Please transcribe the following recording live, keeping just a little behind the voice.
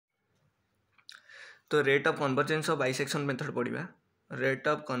तो rate of convergence of bisection method पढ़ा rate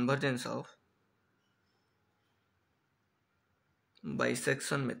of convergence of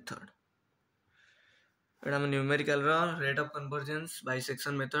bisection method एटा हम numerical rate of convergence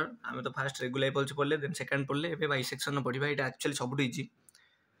bisection method आम तो fast regular pulse पढ़ले then second पढ़ले एबे बाइसेक्शन पढ़ा ये एक्चुअली सब इजी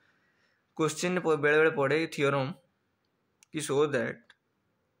क्वेश्चन बेले बेले पढ़े थियोरम कि show that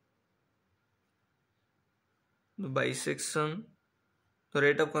bisection the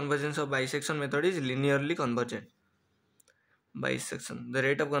rate of convergence of bisection method is linearly convergent. Bisection the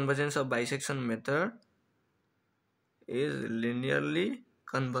rate of convergence of bisection method is linearly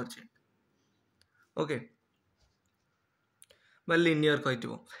convergent. Okay बा linear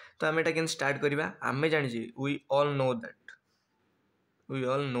कहथिबो तो आमे एटा केन स्टार्ट करबा आमे जानि छी we all know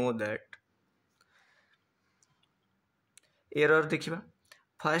that error देखिबा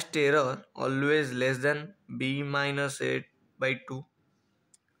first error always less than b minus 8 by 2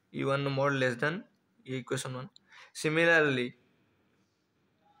 e1 mod less than equation 1. Similarly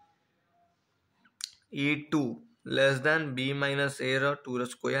e2 less than b minus a ro 2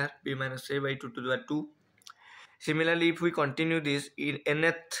 square b minus a by 2 to the 2. Similarly if we continue this in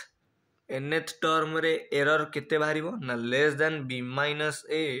nth term रे error केते बाहरिबो ना less than b minus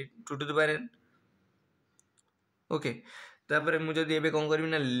a 2 to the n. Okay तापर मु जदी एबे कोन करबी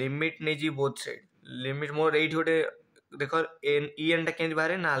ना limit नै जी बोथ साइड लिमिट मोर एठी गोटे देखो एन ई एन टा केंज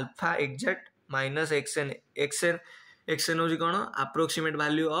बारे ना alpha exact minus xn होजी cone approximate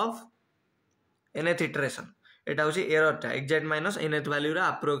value of nth iteration एटा होची एरर टा एग्जैक्ट माइनस nth वैल्यू रा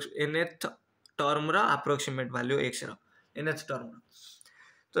nth टर्म रा अप्रोक्सीमेट वैल्यू x रा nth टर्म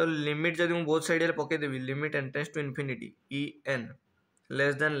तो लिमिट जदी मु बोथ साइड रे पके देबी limit n tends to infinity e n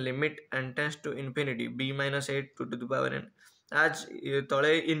less than limit n tends to infinity b minus 8 to the power n आज तले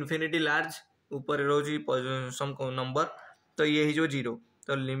infinity large ऊपर रोजी सम नंबर तो ये ही जो 0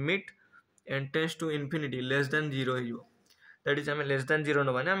 तो limit n tends to infinity less than 0 ही जो दैट इज हमें less than 0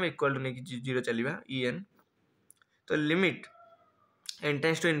 नबाने हम इक्वल टू ने 0 चलीबा en तो limit n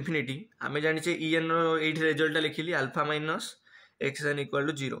tends to infinity हमें जानि छे en रो एठी result लिखिली alpha minus xn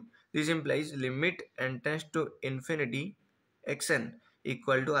equal to 0 this implies limit n tends to infinity xn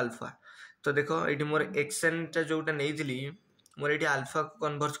equal to alpha तो देखो ये मोर एक्सएन टा जोटा नहीं थी मोर ये अल्फा को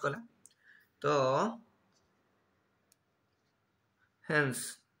कन्वर्ज कला तो hence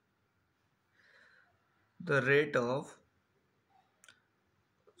the rate of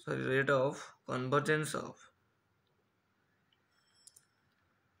convergence of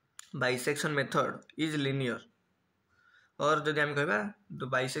bisection method is linear और जदि हम कहबा the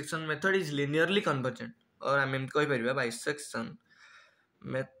bisection method is linearly convergent और हम एम कहि परिबा bisection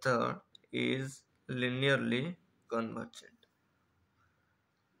method is linearly convergent.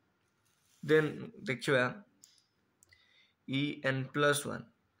 Then देखिए en plus 1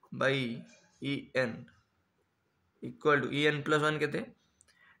 by en equal to en plus 1 केते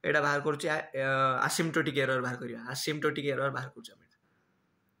एटा बाहर करछि asymptotic error बाहर करिया asymptotic error बाहर करछि हम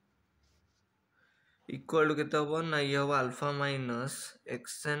equal to केते हो ना ये हो alpha minus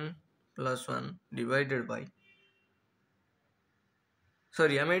xn plus 1 divided by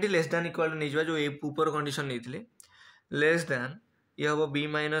sorry आम ये लेस दैन इक्वल नहीं जो ऊपर कंडीशन नहीं लेस दैन ये हम b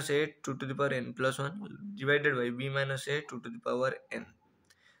minus 8 to the power n plus 1 divided by b minus 8 to the power n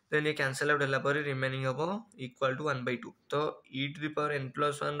then ये कैंसिल आउट होला पर रिमेनिंग हम इक्वल टू 1/2 तो e to the power n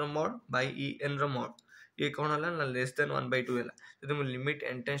plus 1 row mod bye e n row mod ये कौन होला ना less than 1/2 होला जदि हम limit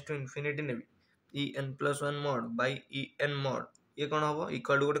n tends to infinity navy e n plus 1 mod bye e n mod ये कौन हम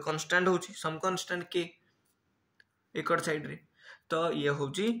इक्वल टू गोटे कांस्टेंट होची सम कांस्टेंट के एकड़ साइड रे तो ये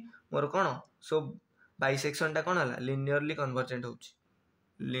होची मोर कोन सो बाइसेक्शन टा कोन हला लिनियरली कन्वर्जेंट होची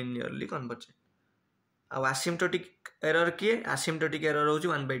लिनियरली कन्वर्जेंट आ एसिम्प्टोटिक एरर किए एसिम्प्टोटिक एरर होची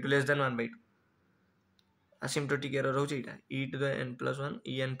 1/2 लेस देन 1/2 एसिम्प्टोटिक एरर होची इटा e to the n plus 1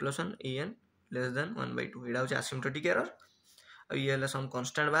 e n plus 1 e n less than 1/2 इटा होची एसिम्प्टोटिक एरर आ ये हला सम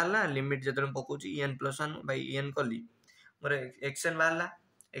कांस्टेंट बाहरला लिमिट जदर हम पकोची e n plus 1 by e n कली मोर xn बाहरला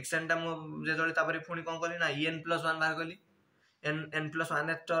xn टा मो जदर तापरे पुनी कोन कली ना e n plus 1 बाहर कली n plus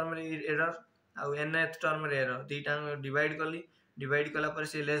 1th टर्म रे एरर आ nth टर्म रे एरर दीटा डिवाइड कला पर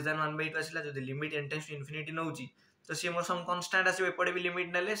से लेस देन 1/2 आसिला जदी limit n tends to infinity नउची तो से मोर सम कांस्टेंट आसी एपडे भी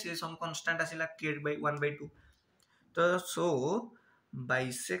लिमिट नेले से सम कांस्टेंट आसिला k by 1/2 तो सो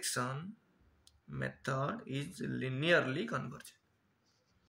bisection method is linearly convergent